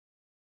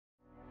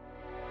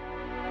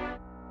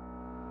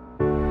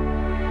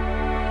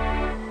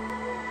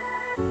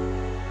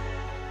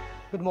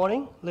Good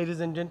morning, ladies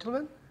and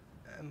gentlemen,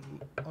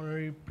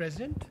 Honorary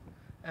President,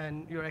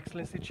 and Your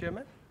Excellency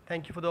Chairman.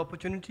 Thank you for the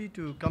opportunity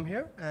to come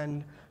here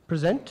and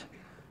present.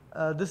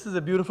 This is a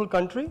beautiful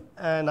country,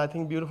 and I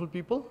think beautiful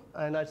people.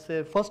 And I'd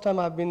say first time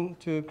I've been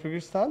to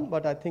Kyrgyzstan,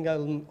 but I think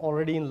I'm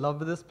already in love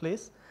with this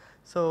place.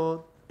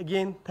 So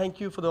again, thank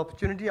you for the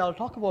opportunity. I'll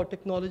talk about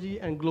technology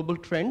and global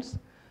trends.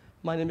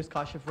 My name is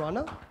Kashif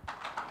Rana.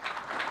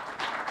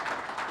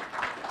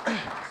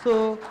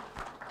 So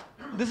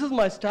this is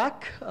my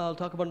stack. I'll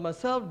talk about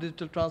myself: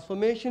 digital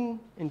transformation,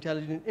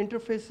 intelligent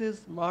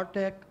interfaces,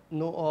 MarTech,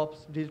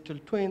 no-ops, digital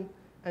twin,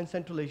 and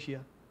Central Asia.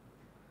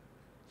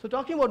 So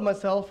talking about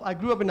myself, I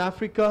grew up in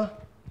Africa,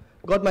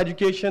 got my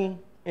education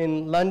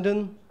in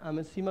London. I'm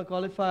a CIMA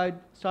qualified,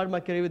 started my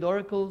career with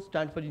Oracle,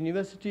 Stanford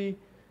University,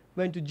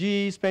 went to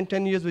GE, spent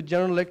 10 years with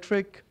General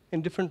Electric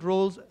in different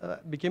roles,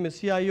 became a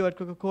CIO at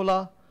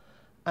Coca-Cola,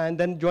 and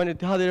then joined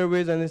Ethiad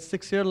Airways and its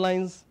 6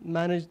 airlines,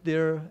 managed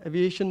their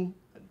aviation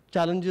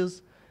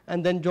challenges,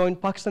 and then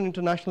joined Pakistan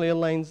International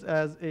Airlines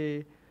as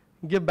a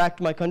give back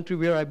to my country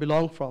where I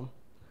belong from.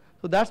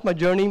 So that's my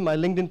journey, my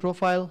LinkedIn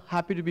profile.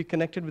 Happy to be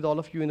connected with all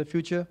of you in the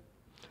future.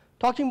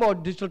 Talking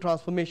about digital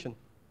transformation.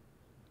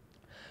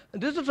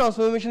 Digital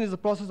transformation is the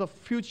process of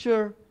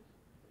future,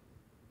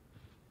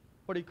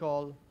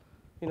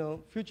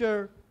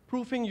 future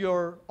proofing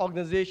your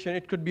organization.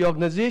 It could be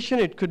organization,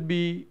 it could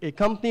be a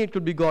company, it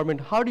could be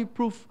government. How do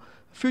you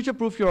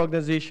future-proof your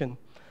organization?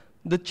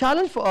 The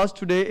challenge for us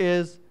today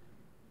is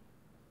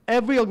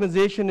every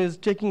organization is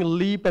taking a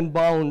leap and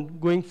bound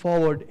going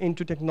forward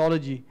into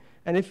technology.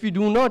 And if we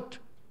do not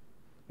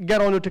get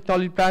on a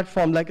technology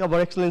platform, like our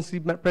Excellency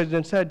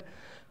President said,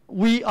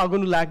 we are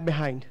going to lag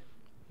behind.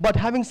 But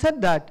having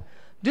said that,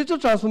 digital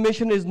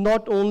transformation is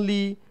not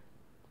only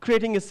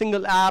creating a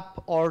single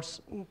app or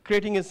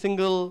creating a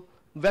single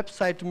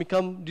website to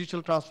become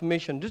digital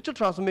transformation. Digital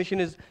transformation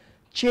is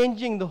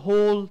changing the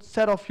whole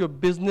set of your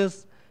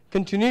business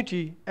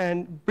continuity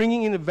and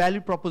bringing in a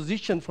value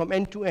proposition from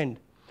end to end.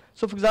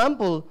 So for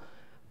example,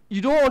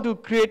 you don't want to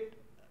create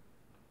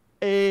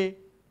a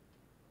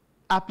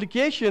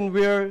application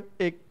where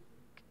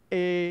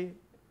a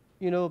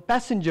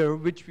passenger,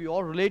 which we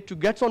all relate to,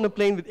 gets on a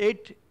plane with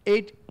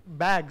eight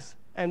bags,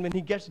 and when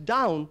he gets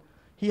down,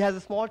 he has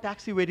a small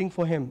taxi waiting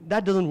for him.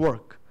 That doesn't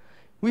work.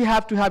 We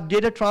have to have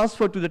data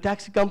transfer to the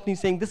taxi company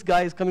saying this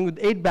guy is coming with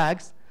 8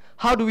 bags.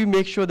 How do we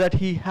make sure that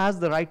he has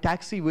the right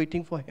taxi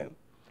waiting for him?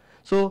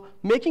 So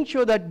making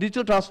sure that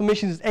digital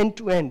transformation is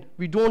end-to-end.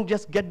 We don't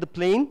just get the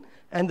plane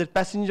and the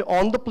passenger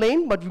on the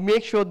plane, but we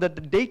make sure that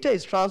the data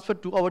is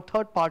transferred to our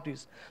third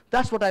parties.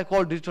 That's what I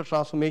call digital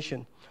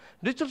transformation.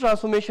 Digital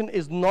transformation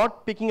is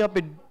not picking up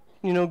a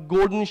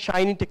golden,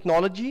 shiny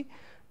technology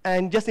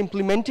and just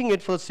implementing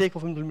it for the sake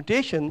of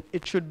implementation.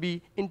 It should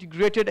be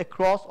integrated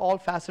across all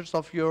facets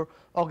of your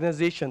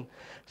organization.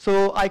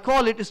 So I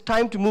call it's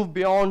time to move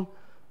beyond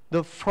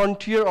the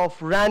frontier of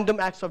random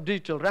acts of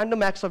digital.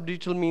 Random acts of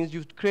digital means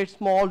you create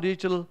small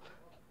digital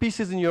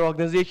pieces in your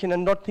organization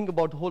and not think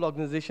about the whole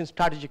organization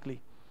strategically.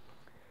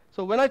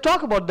 So when I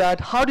talk about that,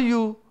 how do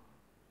you,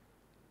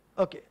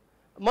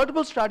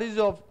 multiple strategies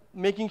of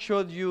making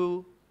sure that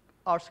you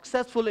are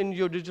successful in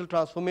your digital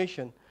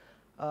transformation.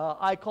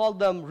 I call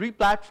them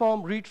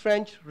re-platform,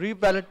 retrench,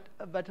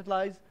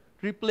 revitalize,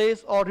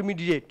 replace, or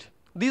remediate.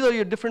 These are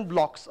your different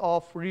blocks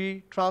of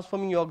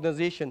re-transforming your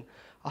organization.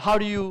 How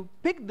do you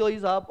pick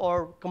those up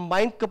or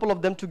combine a couple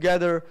of them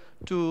together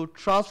to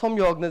transform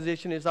your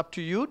organization is up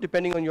to you,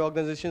 depending on your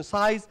organization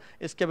size,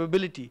 its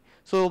capability.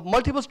 So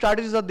multiple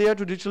strategies are there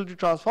to digitally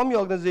transform your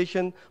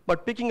organization,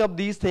 but picking up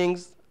these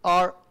things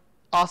are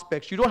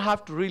aspects. You don't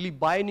have to really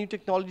buy new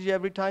technology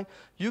every time.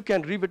 You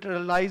can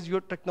revitalize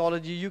your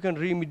technology. You can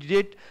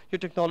remediate your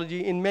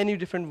technology in many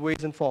different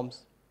ways and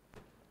forms.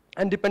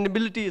 And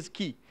dependability is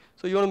key.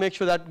 So you want to make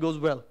sure that goes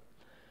well.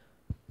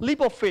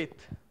 Leap of faith.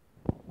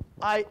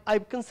 I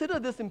consider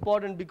this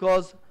important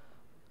because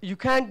you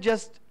can't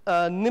just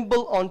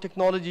nibble on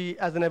technology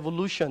as an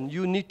evolution.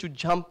 You need to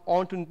jump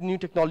onto new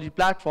technology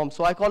platforms.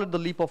 So I call it the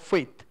leap of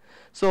faith.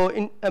 So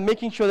in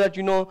making sure that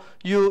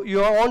you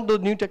are on the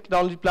new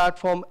technology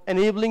platform,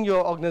 enabling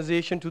your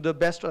organization to the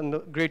best and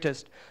the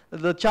greatest.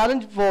 The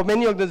challenge for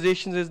many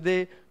organizations is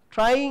they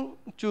trying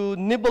to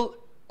nibble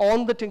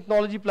on the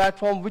technology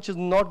platform, which is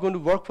not going to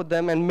work for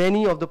them, and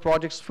many of the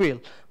projects fail.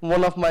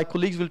 One of my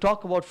colleagues will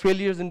talk about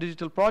failures in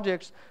digital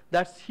projects.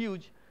 That's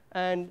huge,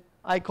 and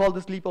I call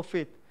this leap of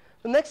faith.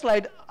 The next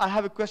slide, I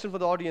have a question for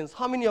the audience.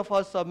 How many of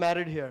us are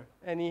married here?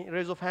 Any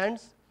raise of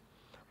hands?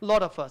 A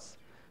lot of us.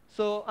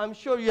 So I'm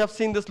sure you have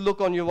seen this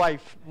look on your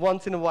wife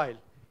once in a while,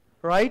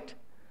 right?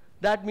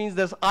 That means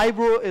this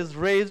eyebrow is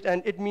raised,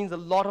 and it means a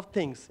lot of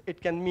things.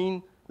 It can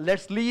mean,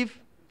 let's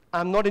leave,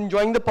 I'm not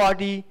enjoying the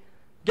party,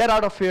 get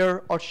out of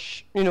here, or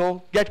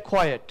get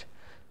quiet.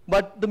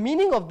 But the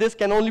meaning of this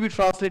can only be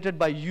translated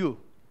by you.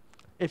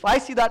 If I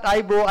see that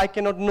eyebrow, I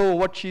cannot know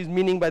what she's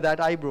meaning by that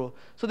eyebrow.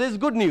 So there's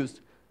good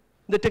news.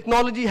 The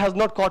technology has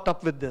not caught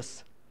up with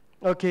this.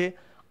 Okay?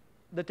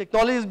 The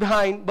technology is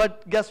behind,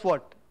 but guess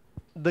what?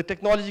 The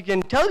technology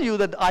can tell you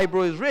that the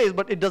eyebrow is raised,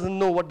 but it doesn't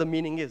know what the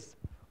meaning is.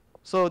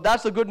 So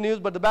that's the good news,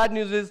 but the bad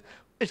news is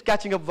it's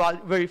catching up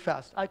very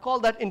fast. I call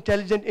that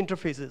intelligent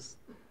interfaces.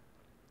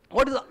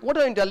 What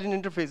are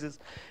intelligent interfaces?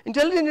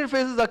 Intelligent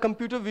interfaces are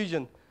computer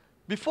vision.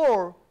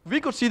 Before,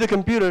 we could see the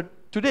computer.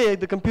 Today,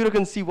 the computer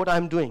can see what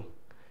I'm doing.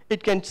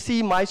 It can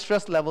see my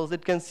stress levels.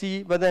 It can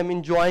see whether I'm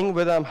enjoying,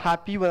 whether I'm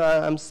happy, whether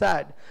I'm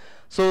sad.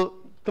 So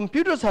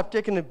computers have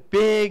taken a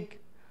big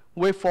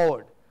way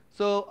forward.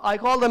 So I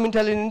call them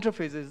intelligent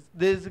interfaces.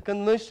 There's a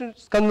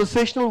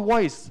conversational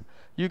voice.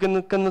 You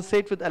can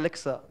conversate with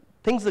Alexa.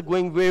 Things are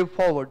going way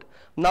forward.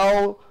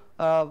 Now,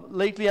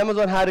 lately,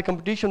 Amazon had a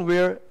competition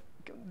where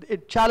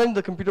it challenged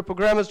the computer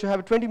programmers to have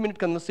a 20-minute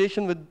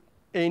conversation with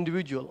an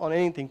individual on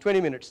anything,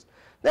 20 minutes.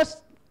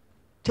 That's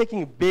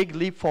taking a big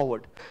leap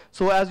forward.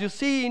 So as you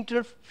see,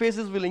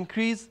 interfaces will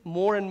increase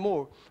more and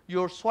more.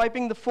 Your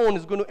swiping the phone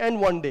is going to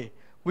end one day.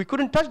 We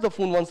couldn't touch the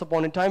phone once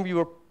upon a time. We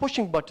were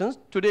pushing buttons.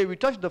 Today, we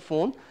touch the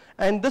phone,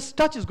 and this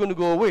touch is going to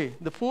go away.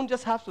 The phone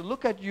just has to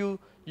look at you.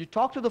 You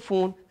talk to the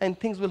phone, and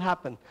things will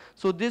happen.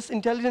 So these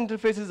intelligent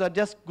interfaces are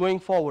just going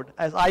forward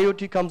as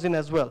IoT comes in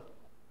as well.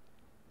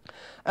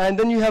 And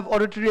then you have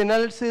auditory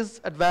analysis,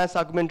 advanced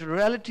augmented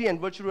reality, and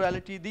virtual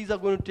reality. These are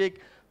going to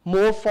take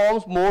more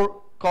forms,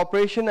 more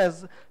cooperation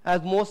as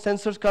more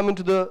sensors come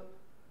into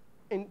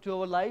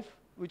our life,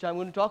 which I'm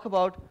going to talk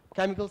about.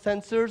 Chemical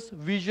sensors,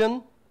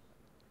 vision.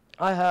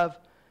 I have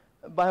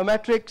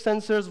biometric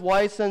sensors,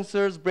 voice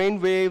sensors,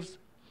 brain waves,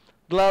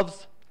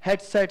 gloves,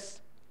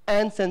 headsets,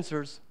 and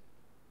sensors.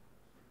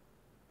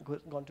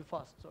 Gone too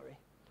fast, sorry.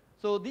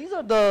 So these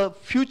are the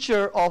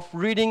future of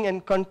reading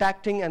and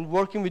contacting and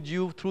working with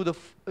you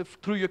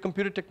through your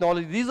computer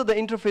technology. These are the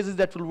interfaces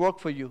that will work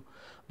for you.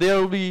 There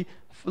will be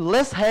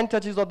less hand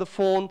touches of the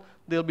phone.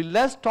 There will be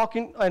less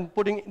talking and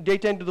putting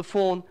data into the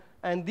phone.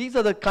 And these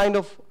are the kind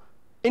of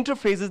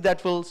interfaces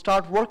that will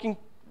start working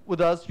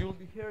with us. You'll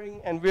be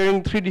hearing and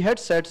wearing 3D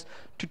headsets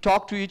to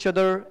talk to each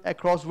other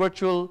across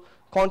virtual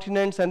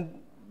continents. And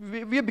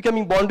we are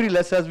becoming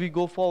boundaryless as we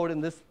go forward in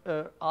this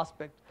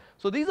aspect.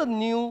 So these are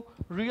new,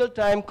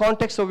 real-time,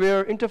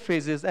 context-aware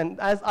interfaces. And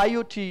as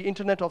IoT,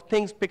 Internet of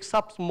Things, picks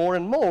up more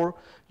and more,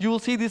 you will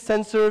see these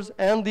sensors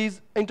and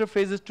these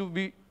interfaces to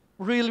be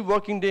really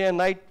working day and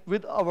night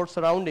with our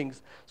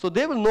surroundings. So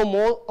they will know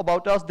more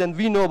about us than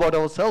we know about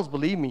ourselves,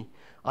 believe me.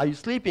 Are you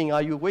sleeping?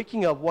 Are you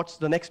waking up? What's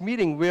the next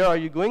meeting? Where are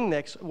you going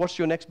next? What's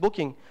your next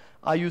booking?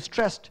 Are you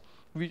stressed?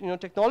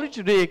 Technology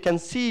today can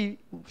see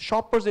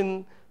shoppers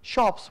in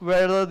shops,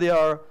 whether they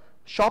are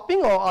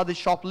shopping or are they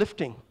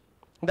shoplifting.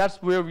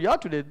 That's where we are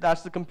today.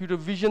 That's the computer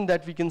vision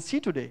that we can see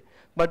today.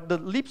 But the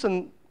leaps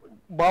and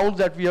bounds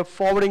that we are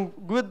forwarding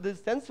with these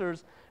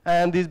sensors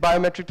and these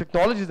biometric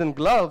technologies and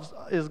gloves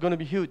is going to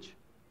be huge.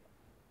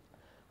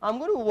 I'm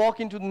going to walk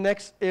into the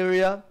next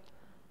area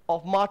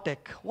of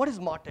MarTech. What is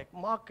MarTech?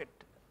 Market.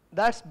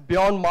 That's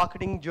beyond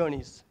marketing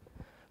journeys.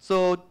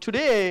 So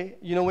today,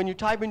 when you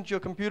type into your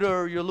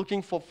computer, you're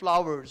looking for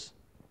flowers.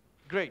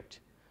 Great.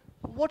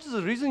 What is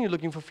the reason you're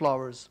looking for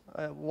flowers?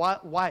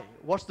 Why?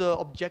 What's the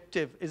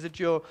objective? Is it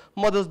your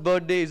mother's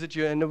birthday? Is it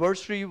your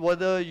anniversary?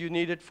 Whether you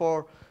need it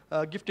for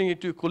gifting it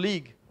to a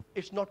colleague?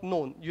 It's not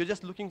known. You're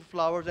just looking for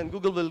flowers, and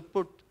Google will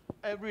put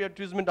every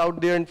advertisement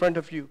out there in front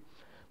of you.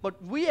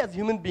 But we as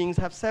human beings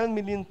have 7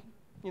 million,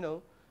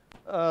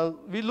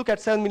 we look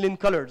at 7 million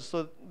colors.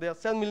 So there are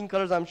 7 million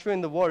colors, I'm sure,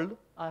 in the world.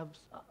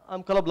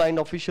 I'm colorblind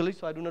officially,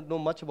 so I do not know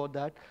much about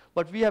that.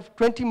 But we have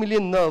 20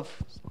 million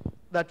nerves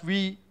that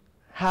we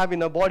have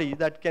in our body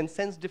that can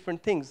sense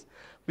different things.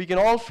 We can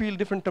all feel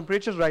different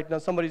temperatures right now.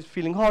 Somebody's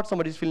feeling hot,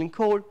 somebody's feeling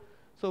cold.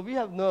 So we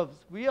have nerves.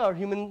 We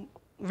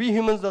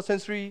humans are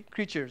sensory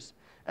creatures,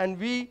 and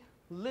we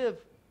live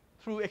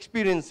through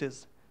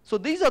experiences. So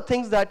these are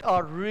things that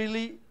are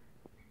really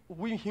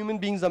we human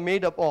beings are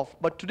made up of.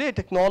 But today,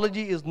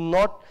 technology is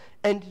not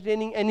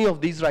entertaining any of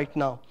these right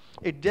now.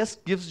 It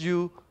just gives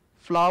you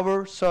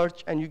flower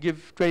search, and you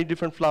give 20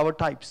 different flower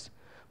types.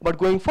 But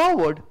going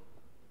forward,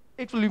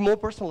 it will be more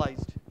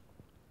personalized.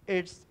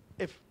 If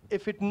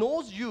it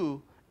knows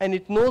you, and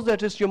it knows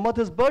that it's your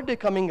mother's birthday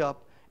coming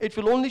up, it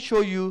will only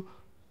show you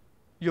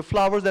your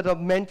flowers that are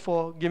meant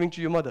for giving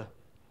to your mother.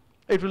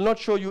 It will not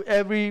show you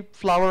every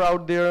flower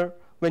out there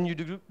when you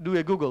do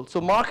a Google.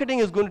 So marketing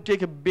is going to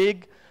take a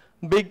big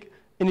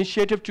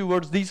initiative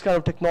towards these kind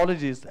of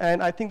technologies.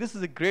 And I think this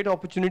is a great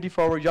opportunity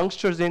for our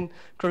youngsters in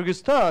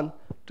Kyrgyzstan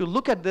to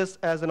look at this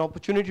as an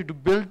opportunity to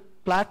build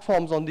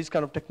platforms on these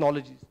kind of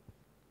technologies.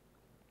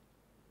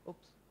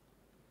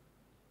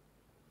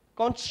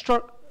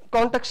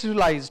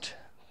 Contextualized.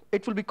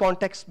 It will be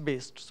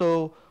context-based.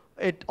 So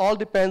it all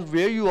depends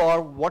where you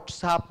are, what's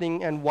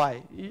happening, and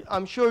why.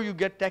 I'm sure you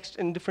get text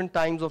in different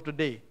times of the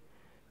day.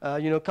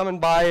 Come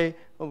and buy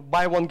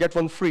one, get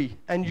one free,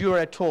 and you're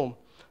at home.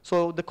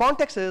 So the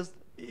context is,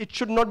 it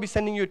should not be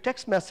sending you a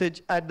text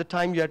message at the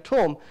time you're at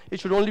home.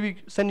 It should only be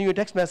sending you a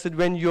text message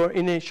when you're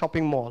in a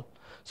shopping mall.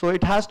 So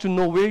it has to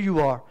know where you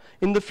are.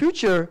 In the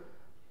future,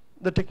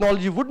 the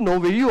technology would know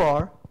where you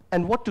are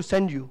and what to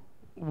send you,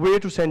 where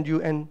to send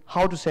you, and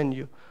how to send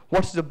you.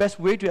 What's the best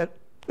way to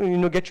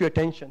get your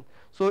attention?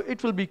 So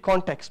it will be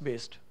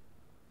context-based.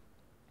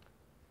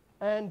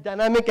 And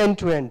dynamic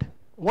end-to-end.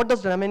 What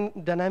does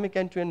dynamic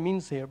end-to-end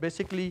means here?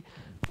 Basically,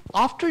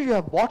 after you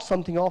have bought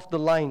something off the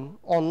line,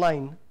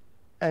 online,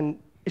 and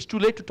it's too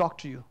late to talk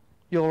to you,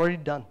 you're already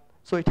done.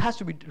 So it has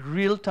to be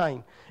real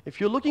time. If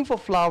you're looking for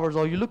flowers,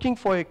 or you're looking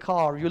for a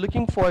car, you're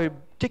looking for a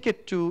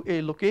ticket to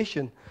a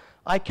location,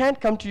 I can't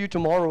come to you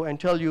tomorrow and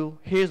tell you,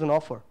 here's an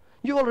offer.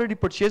 You already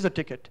purchased a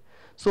ticket.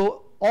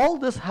 So all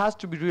this has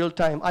to be real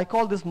time. I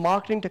call this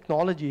marketing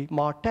technology,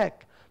 MarTech,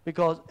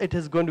 because it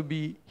is going to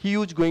be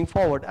huge going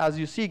forward. As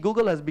you see,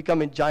 Google has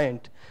become a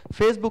giant.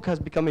 Facebook has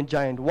become a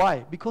giant.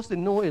 Why? Because they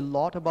know a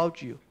lot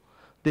about you.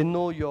 They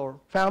know your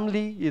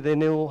family, they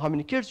know how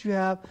many kids you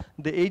have,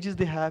 the ages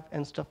they have,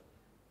 and stuff.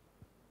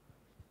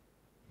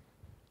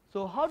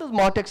 So how does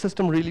MarTech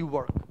system really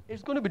work?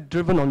 It's going to be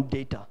driven on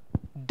data.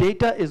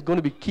 Data is going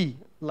to be key.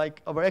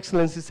 Like our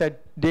Excellency said,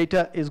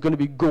 data is going to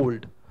be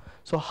gold.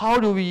 So how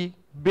do we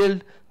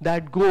build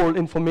that gold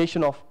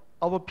information of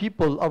our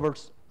people,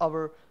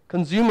 our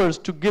consumers,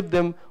 to give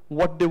them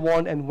what they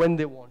want and when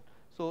they want?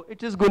 So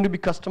it is going to be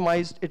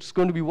customized. It's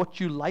going to be what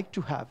you like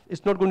to have.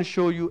 It's not going to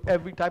show you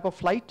every type of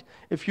flight.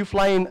 If you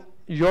fly in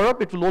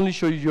Europe, it will only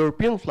show you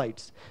European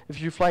flights.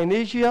 If you fly in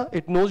Asia,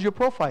 it knows your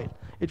profile.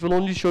 It will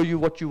only show you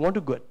what you want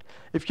to get.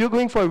 If you're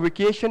going for a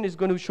vacation, it's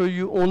going to show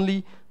you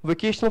only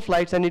vacational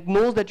flights, and it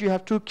knows that you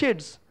have 2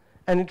 kids,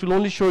 and it will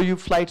only show you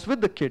flights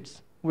with the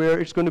kids, where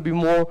it's going to be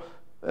more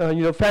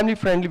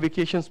family-friendly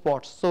vacation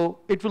spots. So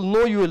it will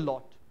know you a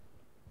lot.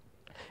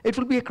 It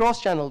will be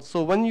across channels.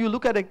 So when you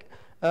look at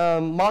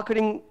a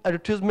marketing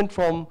advertisement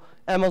from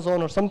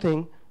Amazon or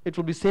something, it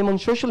will be same on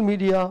social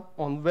media,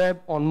 on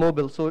web, on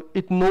mobile. So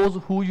it knows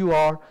who you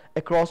are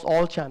across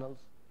all channels.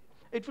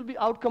 It will be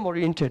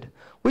outcome-oriented,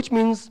 which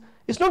means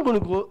it's not going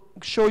to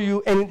show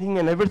you anything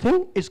and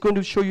everything. It's going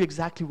to show you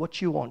exactly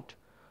what you want.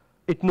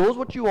 It knows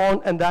what you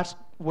want, and that's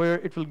where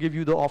it will give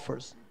you the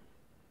offers.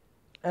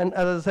 And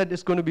as I said,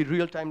 it's going to be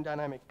real-time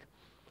dynamic.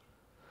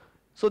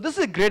 So this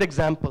is a great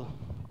example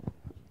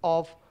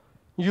of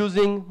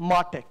using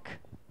MarTech.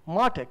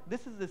 MarTech,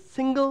 this is a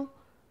single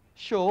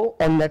show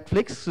on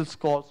Netflix. It's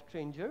called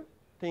Stranger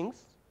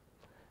Things.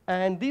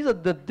 And these are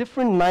the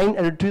different 9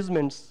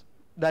 advertisements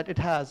that it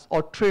has,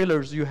 or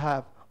trailers you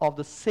have, of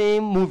the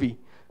same movie.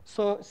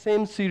 So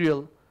same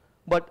serial,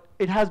 but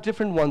it has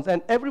different ones.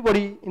 And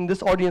everybody in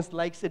this audience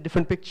likes a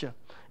different picture.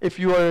 If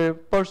you are a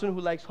person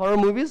who likes horror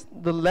movies,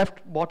 the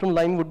left bottom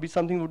line would be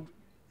something that would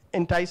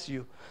entice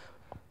you.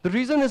 The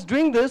reason it's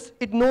doing this,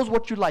 it knows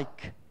what you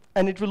like.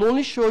 And it will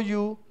only show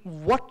you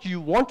what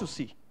you want to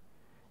see.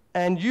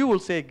 And you will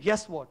say,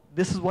 guess what?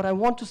 This is what I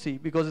want to see,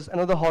 because it's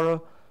another horror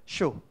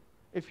show.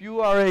 If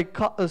you are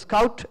a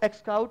scout,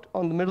 ex-scout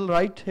on the middle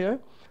right here,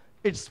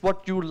 it's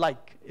what you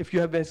like if you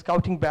have a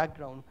scouting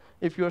background.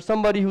 If you're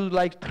somebody who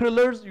likes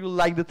thrillers, you'll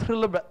like the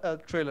thriller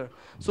trailer.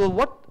 So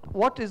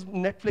what is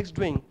Netflix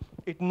doing?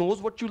 It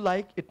knows what you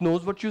like, it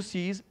knows what you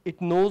see, it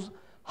knows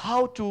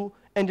how to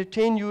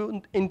entertain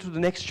you into the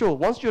next show.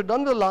 Once you're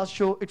done with the last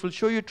show, it will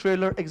show you a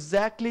trailer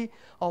exactly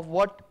of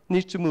what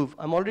needs to move.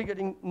 I'm already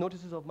getting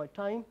notices of my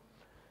time.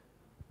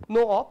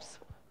 No ops.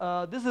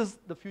 This is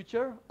the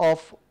future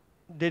of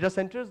data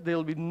centers. There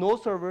will be no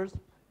servers.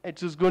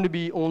 It is going to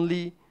be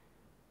only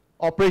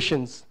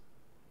operations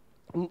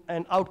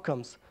and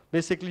outcomes.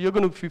 Basically, you're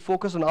going to be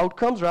focused on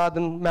outcomes rather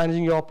than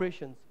managing your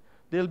operations.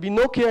 There will be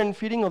no care and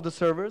feeding of the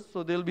servers,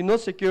 so there will be no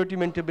security,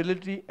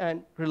 maintainability,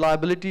 and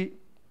reliability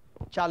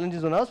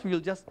challenges on us. We will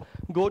just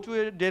go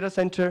to a data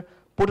center,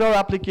 put our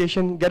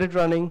application, get it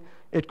running.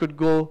 It could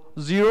go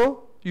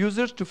 0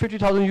 users to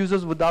 50,000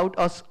 users without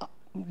us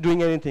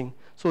doing anything.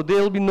 So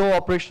there will be no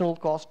operational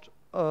cost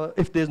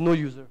if there's no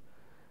user.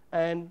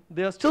 And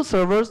there are still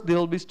servers. There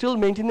will be still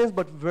maintenance,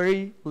 but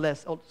very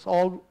less. It's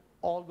all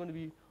going to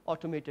be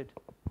automated.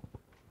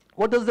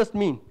 What does this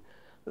mean?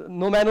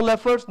 No manual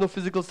efforts, no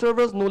physical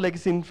servers, no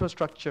legacy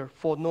infrastructure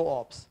for no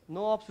ops.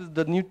 No ops is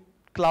the new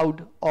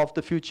cloud of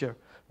the future.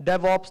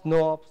 DevOps,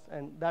 no ops,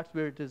 and that's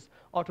where it is.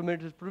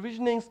 Automated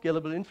provisioning,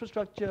 scalable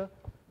infrastructure,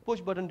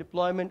 push button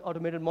deployment,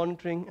 automated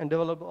monitoring, and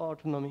developer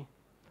autonomy.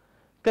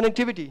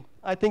 Connectivity.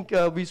 I think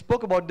we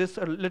spoke about this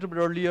a little bit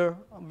earlier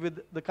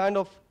with the kind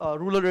of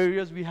rural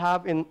areas we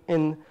have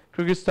in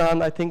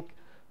Kyrgyzstan. I think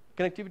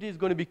connectivity is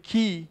going to be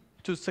key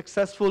to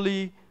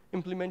successfully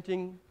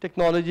implementing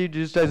technology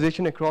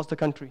digitization across the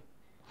country.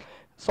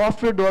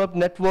 Software developed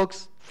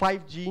networks,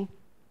 5G,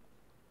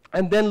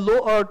 and then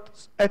low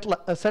Earth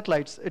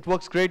satellites. It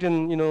works great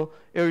in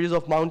areas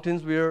of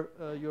mountains where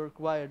you're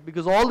required,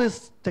 because all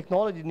this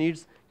technology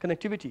needs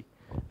connectivity.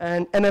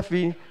 And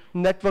NFV,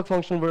 network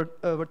functional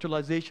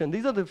virtualization.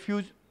 These are the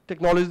few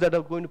technologies that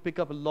are going to pick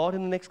up a lot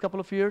in the next couple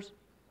of years.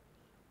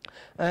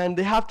 And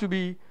they have to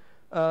be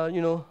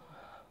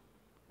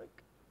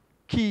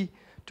key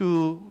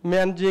to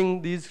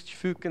managing these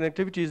few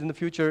connectivities in the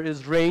future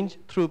is range,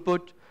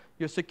 throughput.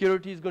 Your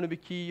security is going to be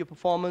key, your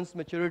performance,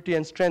 maturity,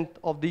 and strength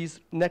of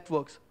these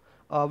networks,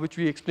 which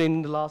we explained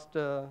in the last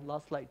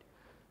slide.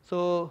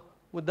 So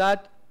with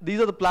that, these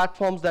are the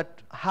platforms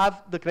that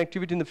have the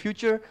connectivity in the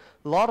future.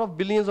 A lot of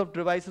billions of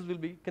devices will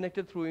be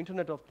connected through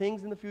Internet of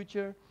Things in the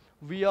future.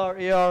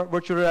 VR, AR,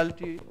 virtual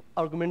reality,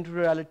 augmented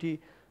reality,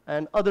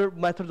 and other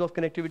methods of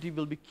connectivity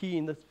will be key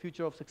in the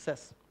future of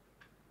success.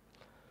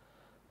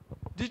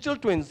 Digital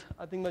twins.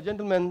 I think my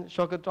gentleman,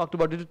 Shaukat, talked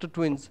about digital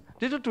twins.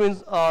 Digital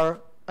twins are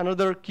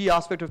another key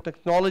aspect of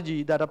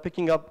technology that are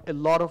picking up a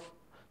lot of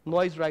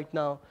noise right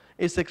now.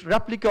 It's a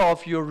replica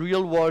of your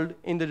real world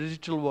in the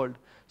digital world.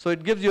 So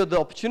it gives you the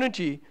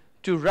opportunity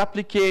to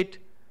replicate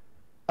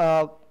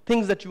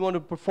things that you want to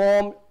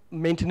perform,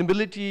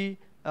 maintainability,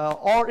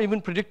 or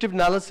even predictive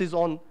analysis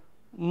on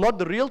not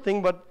the real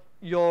thing, but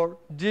your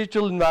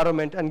digital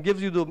environment, and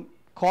gives you the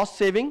cost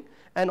saving,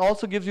 and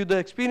also gives you the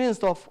experience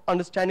of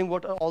understanding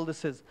what all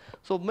this is.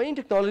 So main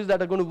technologies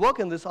that are going to work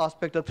in this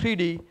aspect are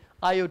 3D,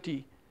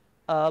 IoT,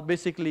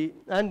 basically,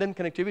 and then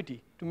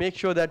connectivity, to make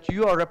sure that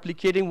you are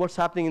replicating what's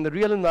happening in the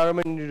real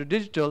environment in your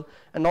digital,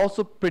 and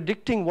also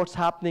predicting what's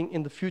happening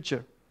in the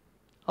future.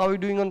 How are we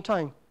doing on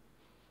time?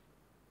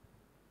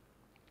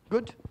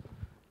 Good.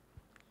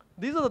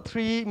 These are the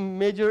three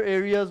major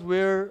areas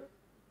where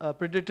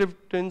predictive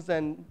twins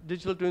and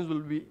digital twins will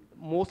be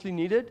mostly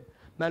needed: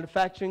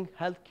 manufacturing,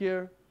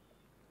 healthcare,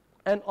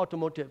 and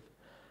automotive.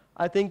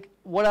 I think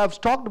what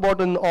I've talked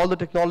about in all the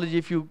technology,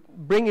 if you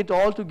bring it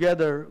all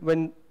together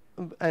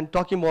and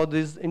talking about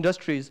these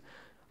industries,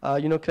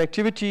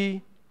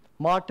 connectivity,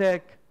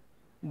 MarTech,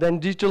 then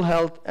digital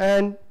health,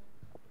 and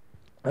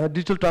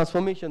digital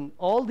transformation,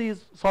 all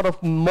these sort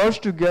of merge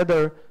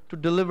together to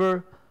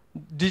deliver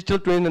digital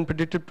twins and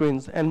predictive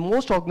twins. And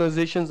most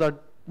organizations are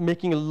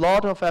making a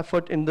lot of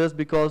effort in this,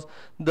 because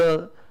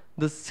the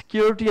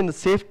security and the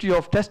safety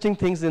of testing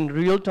things in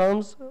real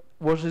terms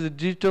versus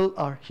digital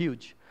are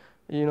huge.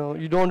 You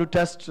don't want to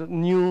test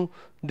new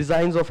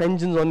designs of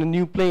engines on a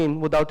new plane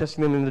without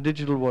testing them in the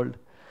digital world.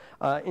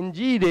 In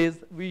GE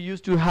days, we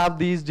used to have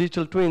these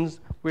digital twins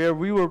where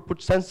we would put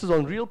sensors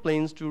on real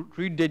planes to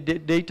read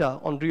data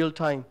on real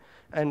time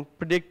and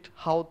predict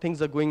how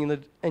things are going in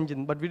the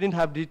engine, but we didn't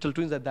have digital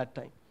twins at that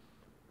time.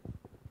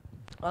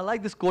 I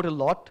like this quote a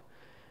lot.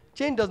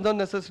 Change does not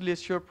necessarily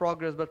assure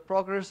progress, but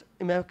progress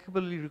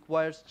inevitably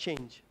requires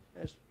change.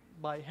 As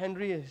by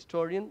Henry, a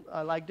historian.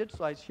 I liked it,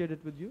 so I shared it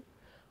with you.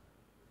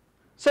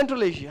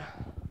 Central Asia.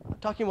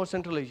 Talking about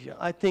Central Asia,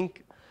 I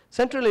think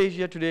Central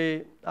Asia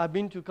today, I've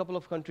been to a couple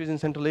of countries in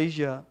Central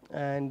Asia,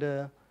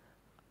 and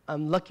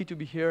I'm lucky to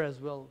be here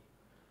as well.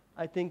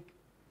 I think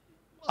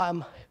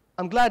I'm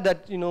glad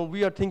that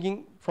we are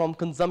thinking from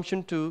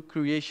consumption to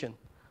creation.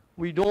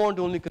 We don't want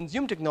to only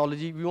consume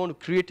technology, we want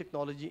to create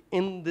technology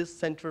in this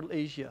Central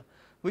Asia,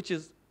 which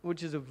is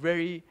a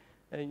very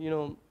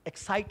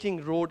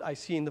exciting road I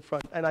see in the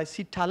front. And I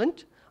see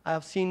talent. I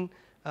have seen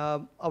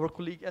our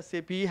colleague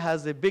SAP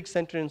has a big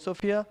center in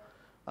Sofia.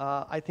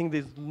 I think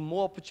there's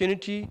more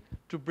opportunity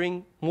to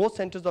bring more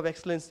centers of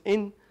excellence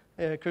in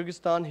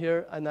Kyrgyzstan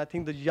here, and I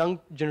think the young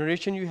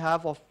generation you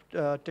have of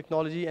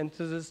technology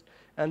enthusiasts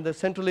and the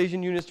Central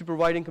Asian University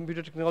providing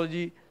computer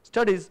technology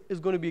studies is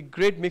going to be a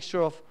great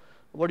mixture of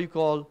what do you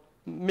call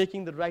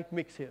making the right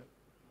mix here.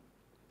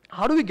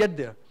 How do we get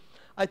there?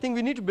 I think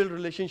we need to build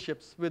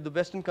relationships with the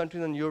Western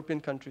countries and European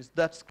countries.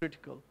 That's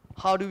critical.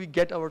 How do we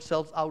get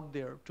ourselves out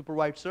there to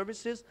provide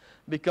services,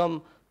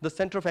 become the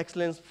center of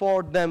excellence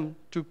for them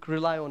to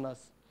rely on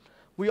us?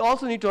 We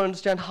also need to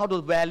understand how the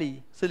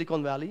valley,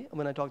 Silicon Valley,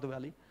 when I talk the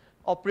valley,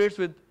 operates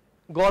with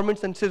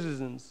governments and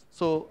citizens.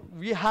 So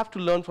we have to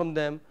learn from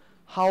them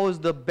how is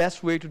the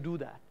best way to do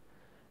that.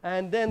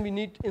 And then we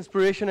need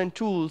inspiration and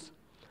tools,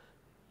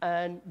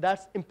 and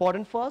that's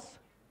important for us.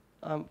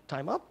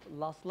 Time up,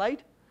 last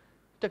slide.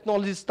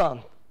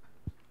 Technologistan,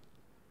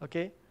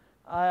 okay?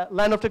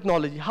 Land of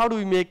technology. How do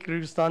we make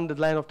Kyrgyzstan the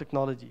land of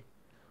technology?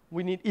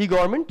 We need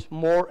e-government,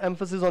 more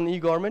emphasis on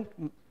e-government,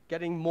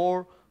 getting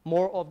more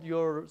of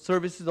your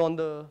services on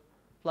the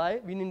fly.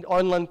 We need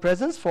online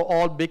presence for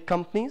all big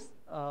companies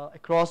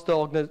across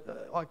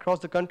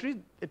the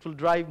country. It will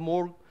drive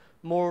more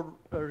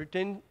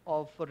retention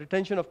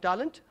of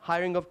talent,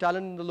 hiring of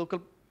talent in the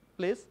local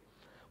place.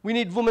 We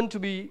need women to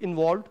be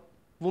involved.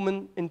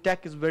 Women in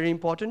tech is very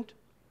important.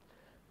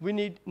 We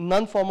need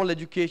non-formal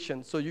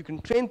education, so you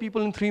can train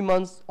people in 3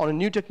 months on a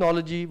new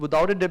technology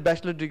without a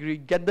bachelor degree,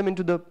 get them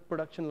into the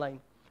production line.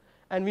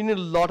 And we need a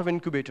lot of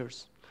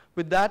incubators.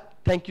 With that,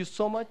 thank you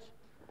so much,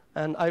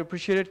 and I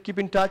appreciate it. Keep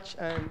in touch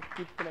and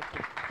keep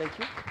connected. Thank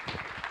you.